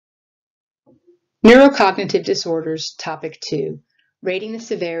Neurocognitive disorders, topic 2, rating the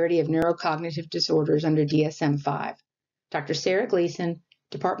severity of neurocognitive disorders under DSM-5. Dr. Sara Gleason,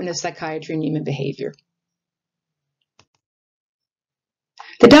 Department of Psychiatry and Human Behavior.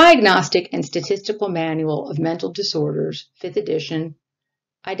 The Diagnostic and Statistical Manual of Mental Disorders, 5th edition,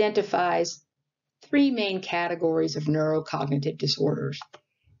 identifies 3 main categories of neurocognitive disorders.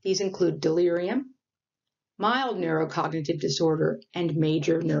 These include delirium, mild neurocognitive disorder, and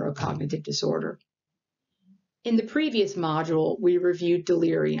major neurocognitive disorder. In the previous module, we reviewed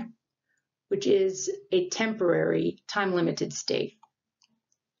delirium, which is a temporary, time-limited state.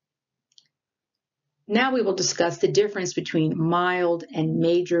 Now we will discuss the difference between mild and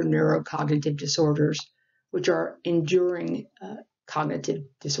major neurocognitive disorders, which are enduring cognitive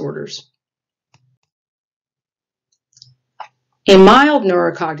disorders. A mild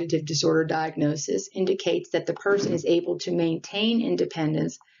neurocognitive disorder diagnosis indicates that the person is able to maintain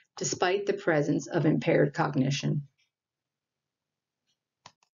independence despite the presence of impaired cognition.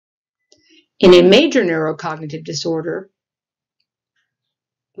 In a major neurocognitive disorder,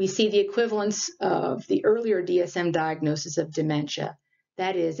 we see the equivalence of the earlier DSM diagnosis of dementia,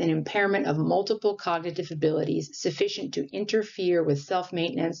 that is, an impairment of multiple cognitive abilities sufficient to interfere with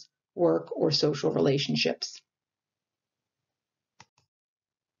self-maintenance, work, or social relationships.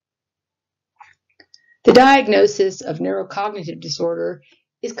 The diagnosis of neurocognitive disorder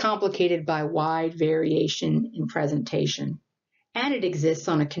is complicated by wide variation in presentation, and it exists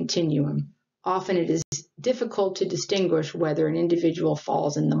on a continuum. Often it is difficult to distinguish whether an individual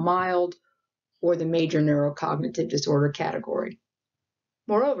falls in the mild or the major neurocognitive disorder category.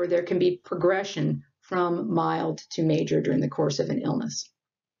 Moreover, there can be progression from mild to major during the course of an illness.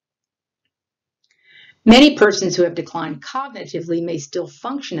 Many persons who have declined cognitively may still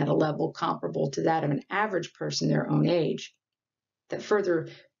function at a level comparable to that of an average person their own age. That further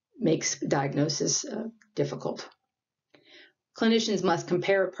makes diagnosis difficult. Clinicians must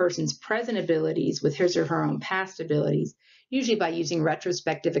compare a person's present abilities with his or her own past abilities, usually by using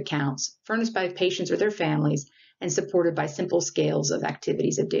retrospective accounts furnished by patients or their families and supported by simple scales of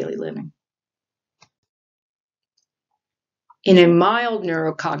activities of daily living. In a mild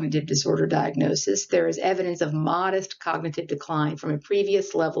neurocognitive disorder diagnosis, there is evidence of modest cognitive decline from a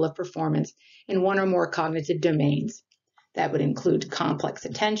previous level of performance in one or more cognitive domains. That would include complex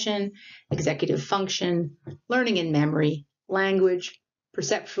attention, executive function, learning and memory, language,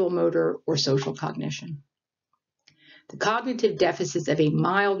 perceptual motor, or social cognition. The cognitive deficits of a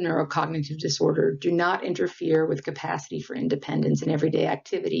mild neurocognitive disorder do not interfere with capacity for independence in everyday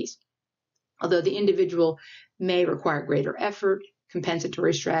activities, although the individual may require greater effort,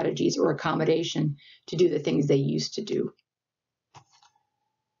 compensatory strategies, or accommodation to do the things they used to do.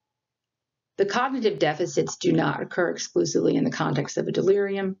 The cognitive deficits do not occur exclusively in the context of a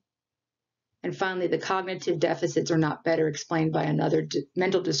delirium. And finally, the cognitive deficits are not better explained by another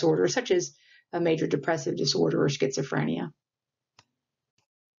mental disorder, such as a major depressive disorder or schizophrenia.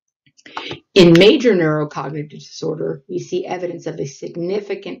 In major neurocognitive disorder, we see evidence of a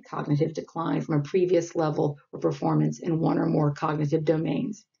significant cognitive decline from a previous level of performance in one or more cognitive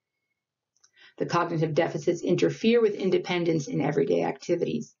domains. The cognitive deficits interfere with independence in everyday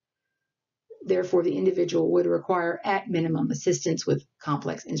activities. Therefore, the individual would require, at minimum, assistance with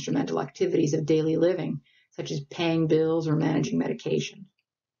complex instrumental activities of daily living, such as paying bills or managing medication.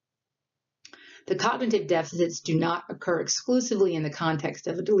 The cognitive deficits do not occur exclusively in the context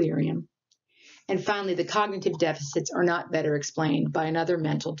of a delirium. And finally, the cognitive deficits are not better explained by another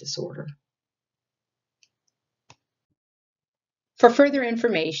mental disorder. For further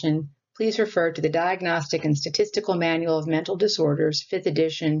information, please refer to the Diagnostic and Statistical Manual of Mental Disorders, 5th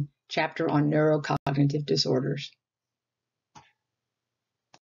edition, chapter on neurocognitive disorders.